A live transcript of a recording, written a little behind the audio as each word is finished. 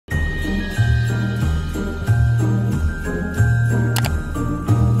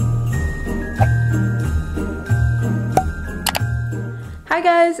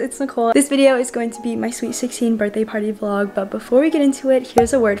Hi guys, it's Nicole. This video is going to be my sweet 16 birthday party vlog, but before we get into it,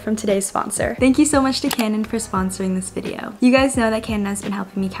 here's a word from today's sponsor. Thank you so much to Canon for sponsoring this video. You guys know that Canon has been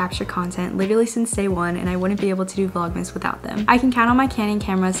helping me capture content literally since day one, and I wouldn't be able to do Vlogmas without them. I can count on my Canon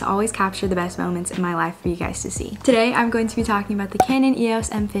cameras to always capture the best moments in my life for you guys to see. Today, I'm going to be talking about the Canon EOS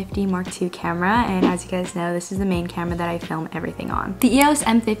M50 Mark II camera, and as you guys know, this is the main camera that I film everything on. The EOS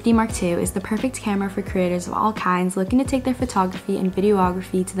M50 Mark II is the perfect camera for creators of all kinds looking to take their photography and videography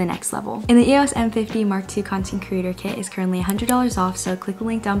to the next level. And the EOS M50 Mark II content creator kit is currently $100 off, so click the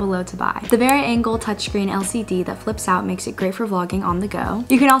link down below to buy. The vari-angle touchscreen LCD that flips out makes it great for vlogging on the go.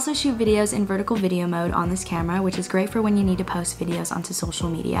 You can also shoot videos in vertical video mode on this camera, which is great for when you need to post videos onto social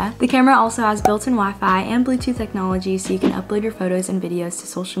media. The camera also has built-in Wi-Fi and Bluetooth technology, so you can upload your photos and videos to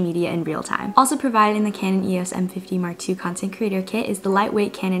social media in real time. Also provided in the Canon EOS M50 Mark II content creator kit is the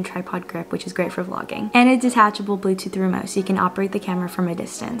lightweight Canon tripod grip, which is great for vlogging, and a detachable Bluetooth remote, so you can operate the camera from a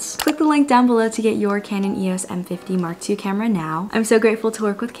distance. Click the link down below to get your Canon EOS M50 Mark II camera now. I'm so grateful to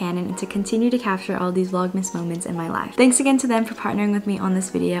work with Canon and to continue to capture all these Vlogmas moments in my life. Thanks again to them for partnering with me on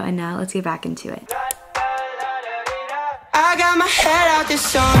this video, and now let's get back into it. I got my head out the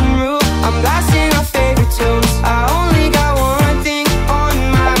sunroof, I'm blasting our favorite tunes. I only got one thing on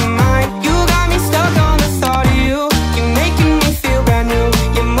my mind. You got me stuck on the thought of you. You're making me feel brand new.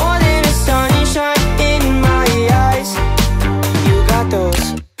 You're more than a sunshine in my eyes. You got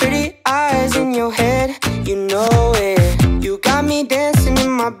those pretty eyes in your head, you know it. You got me dancing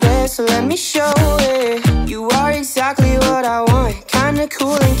in my bed, so let me show it. You are exactly what I want, kinda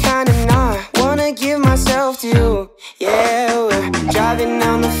cool and kinda not. Wanna give myself to you. Yeah, we're driving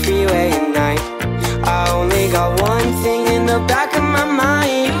down the freeway at night. I only got one thing in the back of my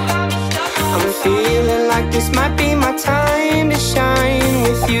mind. I'm feeling like this might be my time to shine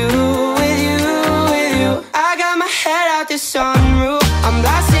with you, with you, with you. I got my head out the sunroof, I'm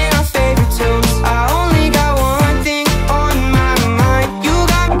blasting our favorite tunes. I only got one thing on my mind. You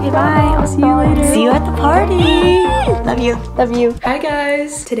got me. Okay, bye. I'll see you later. See you at the party. Love you. Love you. Hi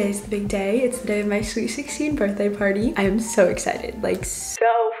guys. Today's the big day. It's the day of my sweet 16 birthday party. I am so excited. Like, so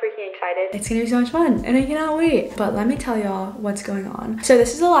freaking excited. It's gonna be so much fun and I cannot wait. But let me tell y'all what's going on. So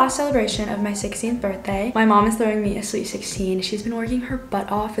this is the last celebration of my 16th birthday. My mom is throwing me a sweet 16. She's been working her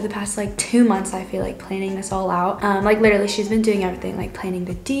butt off for the past like 2 months, I feel like, planning this all out. Like literally she's been doing everything, like planning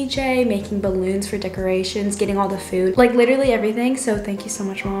the DJ, making balloons for decorations, getting all the food, like literally everything. So thank you so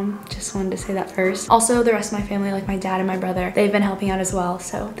much, Mom. Just wanted to say that first. Also, the rest of my family, like my dad and my brother, they've been helping out as well,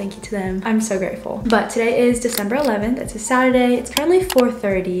 so thank you to them. I'm so grateful. But today is December 11th. It's a Saturday. It's currently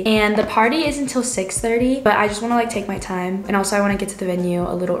 4:30 and the party is until 6:30, but I just want to like take my time, and also I want to get to the venue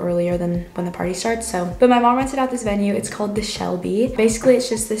a little earlier than when the party starts. So but my mom rented out this venue. It's called the Shelby. Basically it's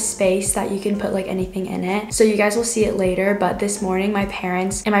just this space that you can put like anything in it, so you guys will see it later. But this morning my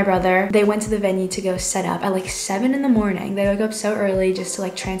parents and my brother, they went to the venue to go set up at like 7 in the morning. They woke up so early just to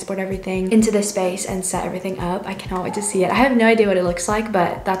like transport everything into the space and set everything up. I cannot wait to see it. I have no idea what it looks like,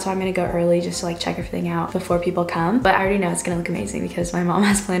 but that's why I'm gonna go early, just to like check everything out before people come. But I already know it's gonna look amazing because my mom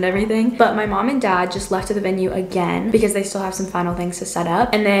has planned everything. But my mom and dad just left to the venue again because they still have some final things to set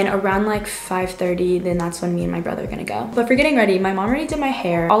up, and then around like 5:30, then that's when me and my brother are gonna go. But for getting ready, my mom already did my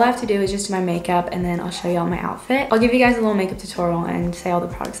hair. All I have to do is just do my makeup, and then I'll show you all my outfit. I'll give you guys a little makeup tutorial and say all the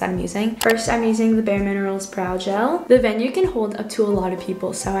products that I'm using. First, I'm using the Bare Minerals brow gel. The venue can hold up to a lot of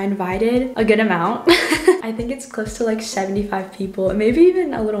people, so I invited a good amount. I think it's close to like 75 people, maybe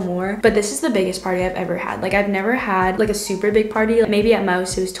even a little more. But this is the biggest party I've ever had. Like I've never had like a super big party. Like, maybe at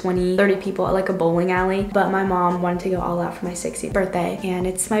most it was 20-30 people at like a bowling alley, but my mom wanted to go all out for my 16th birthday, and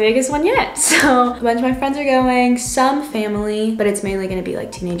it's my biggest one yet. So a bunch of my friends are going, some family, but it's mainly gonna be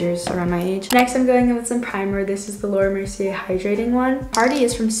like teenagers around my age. Next, I'm going in with some primer. This is the Laura Mercier hydrating one. Party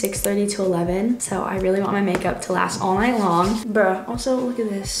is from 6:30 to 11, so I really want my makeup to last all night long. Bruh, also look at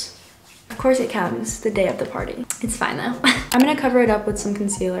this. Of course it comes the day of the party. It's fine though. I'm gonna cover it up with some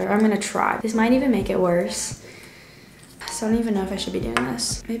concealer. I'm gonna try. This might even make it worse. So I don't even know if I should be doing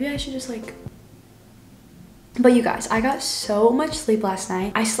this. Maybe I should just like... But you guys, I got so much sleep last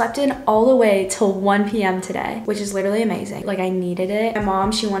night. I slept in all the way till 1 p.m. today, which is literally amazing. Like I needed it. My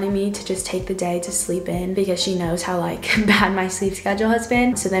mom, she wanted me to just take the day to sleep in because she knows how like bad my sleep schedule has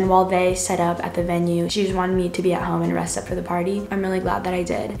been. So then while they set up at the venue, she just wanted me to be at home and rest up for the party. I'm really glad that I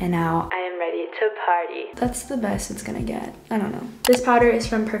did. And now I am ready to party. That's the best it's gonna get. I don't know. This powder is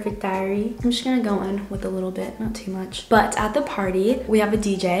from Perfect Diary. I'm just gonna go in with a little bit, not too much. But at the party, we have a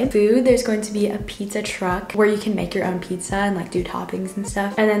DJ. Food, there's going to be a pizza truck where you can make your own pizza and like do toppings and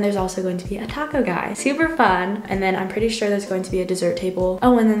stuff. And then there's also going to be a taco guy. Super fun. And then I'm pretty sure there's going to be a dessert table.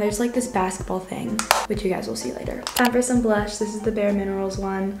 Oh, and then there's like this basketball thing, which you guys will see later. Time for some blush. This is the Bare Minerals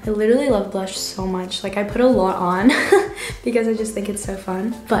one. I literally love blush so much. Like I put a lot on because I just think it's so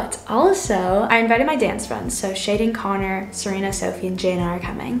fun. But also, I invited my dance friends. So Shade, Connor, Serena, Sophie, and Jay and I are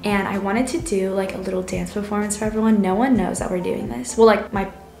coming. And I wanted to do like a little dance performance for everyone. No one knows that we're doing this. Well, like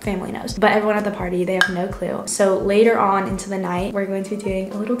my family knows, but everyone at the party, they have no clue. So later on into the night, we're going to be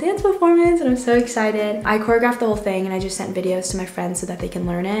doing a little dance performance and I'm so excited. I choreographed the whole thing and I just sent videos to my friends so that they can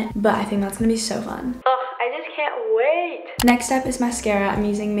learn it. But I think that's gonna be so fun. Oh, I just can't wait. Next up is mascara. I'm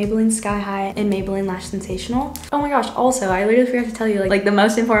using Maybelline Sky High and Maybelline Lash Sensational. Oh my gosh, also, I literally forgot to tell you like the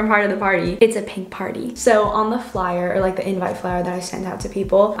most important part of the party. It's a pink party. So on the flyer, or like the invite flyer that I sent out to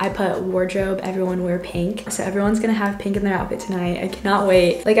people, I put wardrobe, everyone wear pink. So everyone's gonna have pink in their outfit tonight. I cannot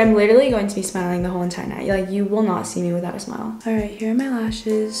wait. Like I'm literally going to be smiling the whole entire night. Like you will not see me without a smile. All right, here are my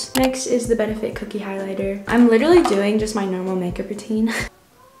lashes. Next is the Benefit Cookie Highlighter. I'm literally doing just my normal makeup routine.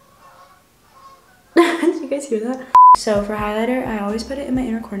 Did you guys hear that? So for highlighter, I always put it in my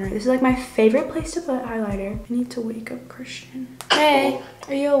inner corner. This is like my favorite place to put highlighter. I need to wake up Christian. Hey,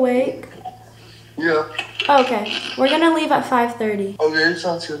 are you awake? Yeah. Oh, okay, we're gonna leave at 5:30. Okay,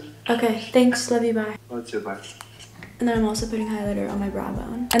 sounds good. Okay, thanks, love you, bye. That's it, bye. And then I'm also putting highlighter on my brow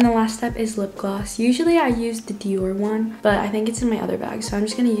bone. And the last step is lip gloss. Usually I use the Dior one, but I think it's in my other bag. So I'm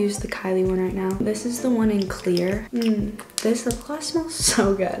just gonna use the Kylie one right now. This is the one in clear. This lip gloss smells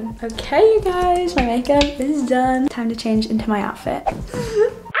so good. Okay, you guys, my makeup is done. Time to change into my outfit.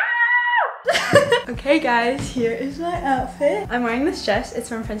 Okay guys, here is my outfit. I'm wearing this dress. It's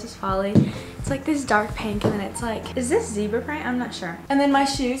from Princess Polly. It's like this dark pink and then it's like, is this zebra print? I'm not sure. And then my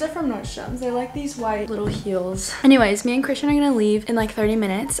shoes are from Nordstrom's. They're like these white little heels. Anyways, me and Christian are gonna leave in like 30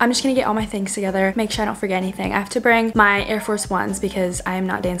 minutes. I'm just gonna get all my things together, make sure I don't forget anything. I have to bring my Air Force Ones because I am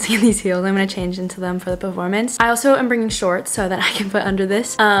not dancing in these heels. I'm gonna change into them for the performance. I also am bringing shorts so that I can put under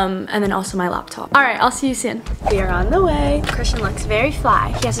this. And then also my laptop. All right, I'll see you soon. We are on the way. Christian looks very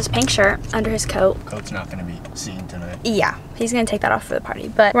fly. He has his pink shirt under his coat. Coat's not gonna be seen tonight. Yeah, he's gonna take that off for the party.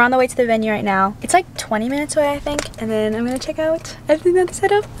 But we're on the way to the venue right now. It's like 20 minutes away, I think. And then I'm gonna check out everything that's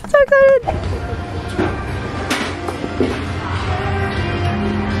set up. I'm so excited.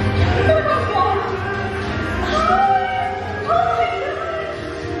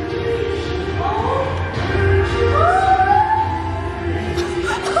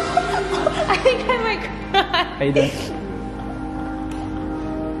 I think I might cry. How you doing?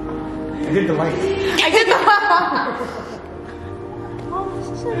 I hit the mic. I did the Oh, this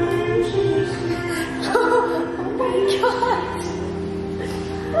is so nice. Oh my god.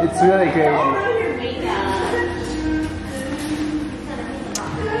 It's really crazy.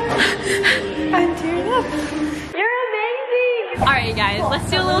 I'm tearing up. You're amazing. All right, you guys, let's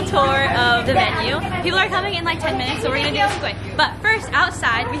do a little tour of the venue. People are coming in like 10 minutes, so we're gonna do this quick. But first,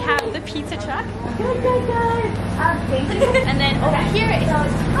 outside, we have the pizza truck. And then over here is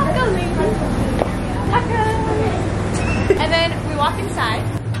tacos. And then we walk inside.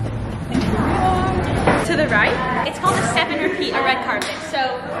 To the right, it's called a step and repeat, a red carpet.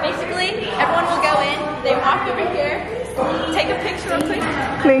 So basically, everyone will go in, they walk over here, take a picture real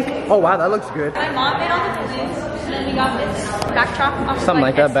quick. Oh wow, that looks good. My mom made all the balloons, and then we got this backdrop. Something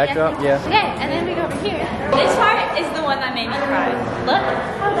like that, backdrop, yeah. Okay, and then we go over here. This part is the one that made me cry. Look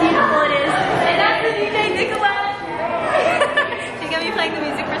how beautiful it is. And that's the DJ, Nicole. She's gonna be playing the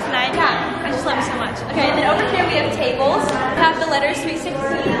music for tonight. Yeah, I just love it so much. Okay, and then over here we have tables. We have the letters Sweet 16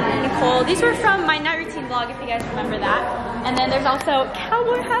 and Nicole. These were from my night routine vlog, if you guys remember that. And then there's also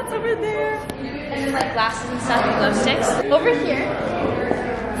cowboy hats over there. And then like glasses and stuff and glow sticks. Over here,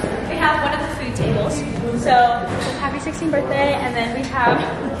 we have one of the food tables. So, happy 16th birthday. And then we have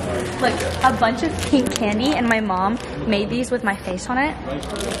like a bunch of pink candy. And my mom made these with my face on it.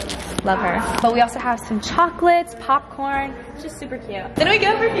 Love her. But we also have some chocolates, popcorn. It's just super cute. Then we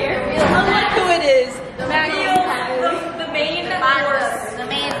go over here. Look who it is. The main course.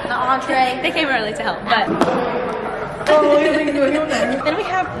 The entree. They came early to help, but. Then we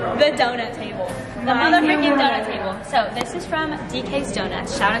have the donut table. The motherfucking donut table. So this is from DK's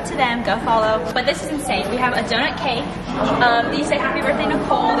Donuts. Shout out to them. Go follow. But this is insane. We have a donut cake. These say happy birthday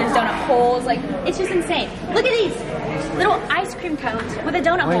Nicole. There's donut holes. Like, it's just insane. Look at these little ice cream cones with a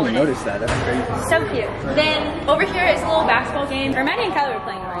donut hole in it. I didn't notice that. That's crazy. So cute. Then over here is a little basketball game. Or Maddie and Kylie were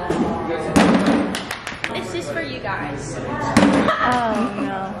playing already. This is for you guys. Oh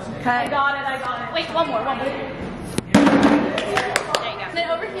no. I got it. Wait, one more. There you go. Then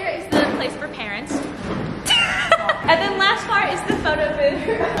over here is the place for parents. And then last part is the photo booth.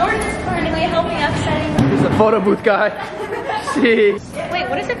 Jordan is currently helping us setting. He's the photo booth guy. See. Wait,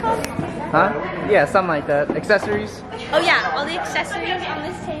 what is it called? Huh? Yeah, something like that. Accessories. Oh yeah, all the accessories on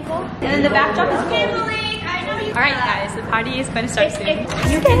this table. And then the backdrop is gambling. I know you. All right, guys, the party is going to start soon.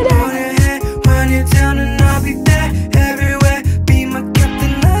 Run it down and I'll be there everywhere. Be my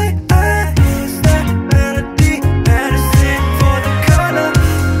captain, I use that melody, medicine for the color.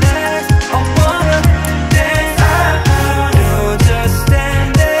 That's I wanna dance. Don't just stand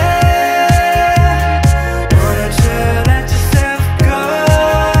there. Wanna chill, let yourself go.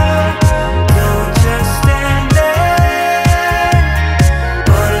 Don't just stand there.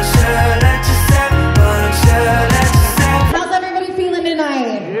 Wanna chill, let yourself. Wanna chill, let yourself. How's everybody feeling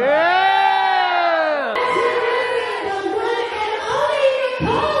tonight?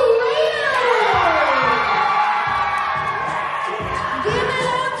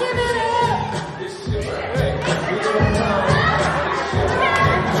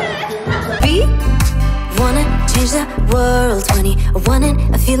 We wanna change the world. 21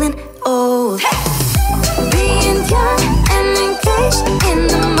 and feeling old. Being young and engaged in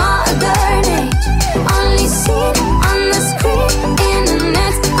the modern age. Only seen on the screen,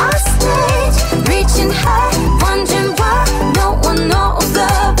 internet's our stage. Reaching high, wondering why no one knows the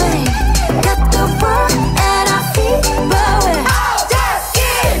way. Got the world at our feet, but we're just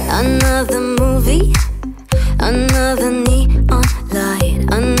another movie, another neon light,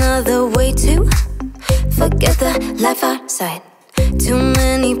 another way to forget the life outside. Too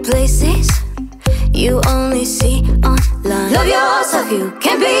many places you only see online. Love yourself, you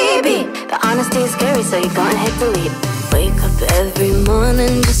can be beat. But honesty is scary, so you're gonna hit delete. Wake up every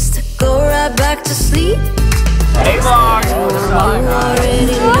morning just to go right back to sleep. Hey, Mark. You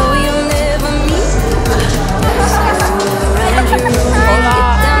already know you'll never meet. Around your room, get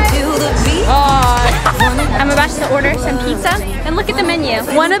down to the beat. I'm about to order some pizza, and look at the menu.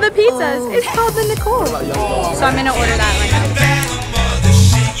 One of the pizzas is called the Nicole. So I'm gonna order that right now.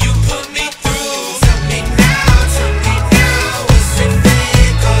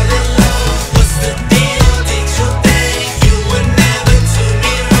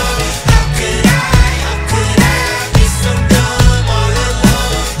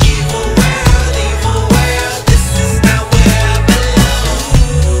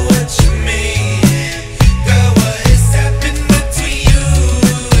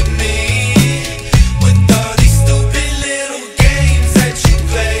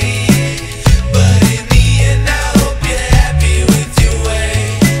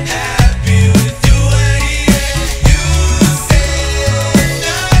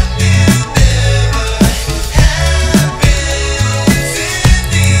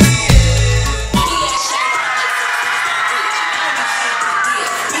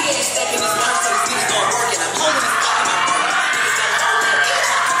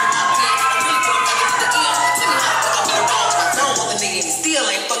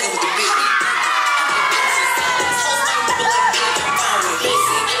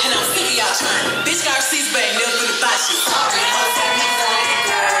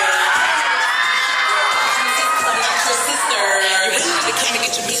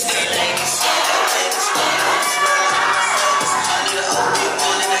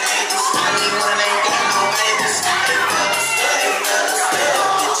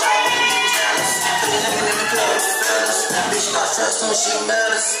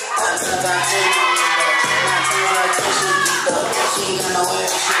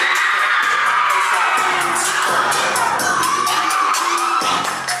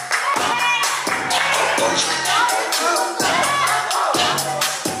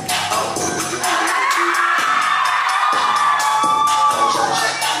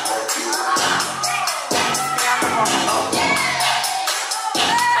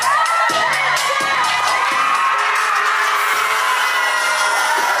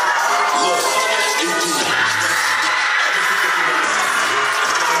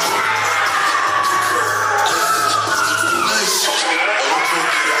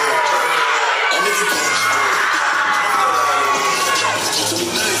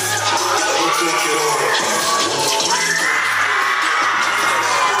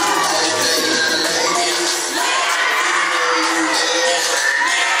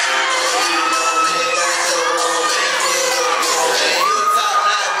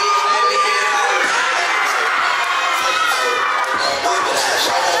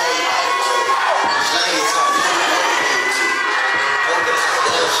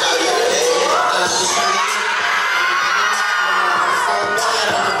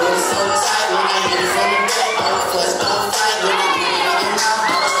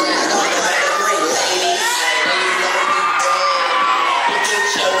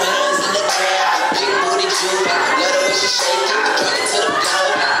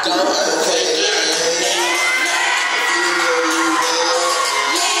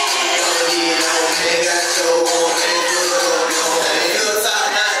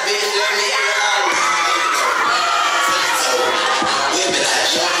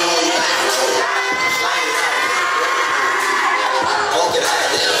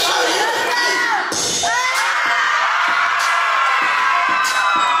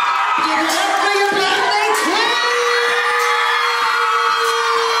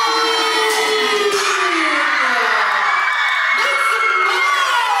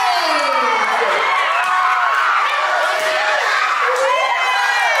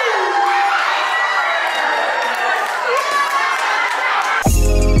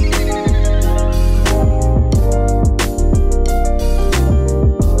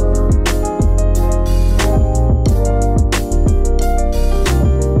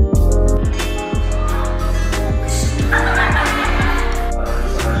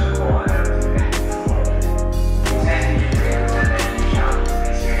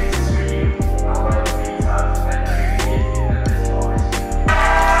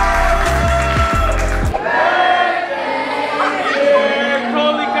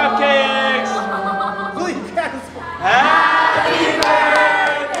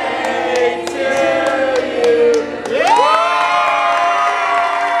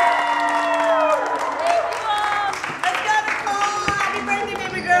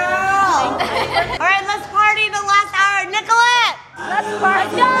 Alright, let's party the last hour. Nicolette! Let's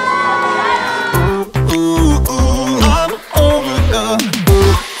party. I'm over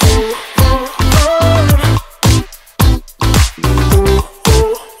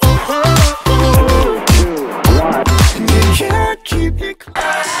you can't keep it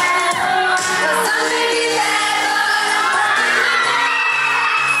close.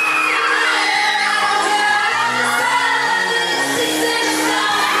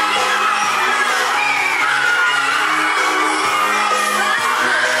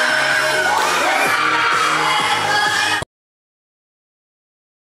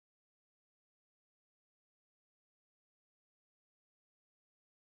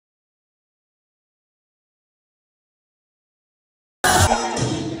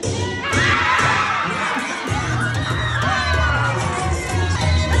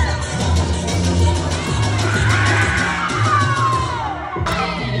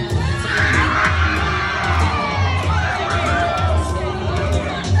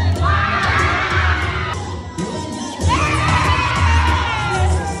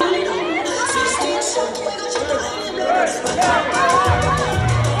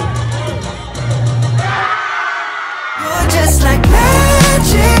 You're just like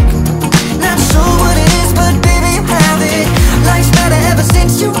magic. Not sure what it is, but baby you have it. Life's better ever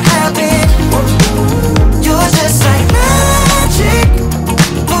since you have it. You're just like magic.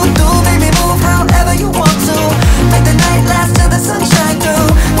 Voodoo, baby, move however you want to. Make the night last till the sunshine through.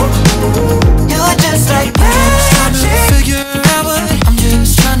 You're just like magic. Figure out what I'm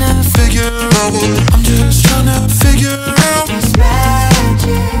just trying to figure out what I'm just trying to figure out. It's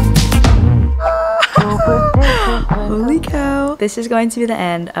magic. Holy cow. This is going to be the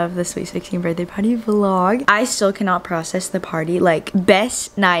end of the Sweet 16 birthday party vlog. I still cannot process the party. Like,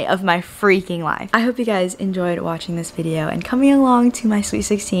 best night of my freaking life. I hope you guys enjoyed watching this video and coming along to my Sweet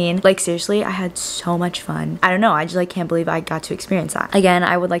 16. Like, seriously, I had so much fun. I don't know, I just like can't believe I got to experience that. Again,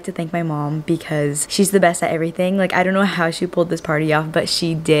 I would like to thank my mom because she's the best at everything. Like, I don't know how she pulled this party off, but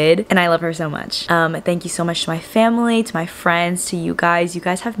she did, and I love her so much. Thank you so much to my family, to my friends, to you guys. You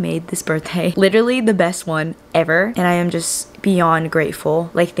guys have made this birthday literally the best one ever, and I am just beyond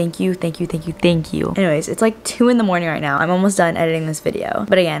grateful. Like, thank you, thank you, thank you, thank you. Anyways, it's like 2 in the morning right now. I'm almost done editing this video,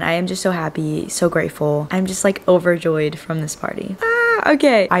 but again, I am just so happy, so grateful. I'm just like overjoyed from this party.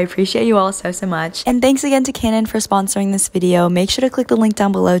 Okay, I appreciate you all so much, and thanks again to Canon for sponsoring this video. Make sure to click the link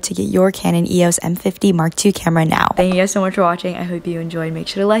down below to get your Canon EOS M50 Mark II camera now. Thank you guys so much for watching. I hope you enjoyed. Make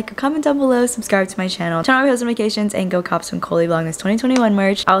sure to like or comment down below, subscribe to my channel, turn on post notifications, and go cop some Nicole Vlogmas 2021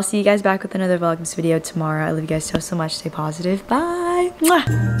 merch. I'll see you guys back with another Vlogmas video tomorrow. I love you guys so much. Stay positive. Bye.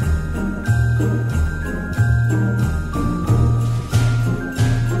 Mwah.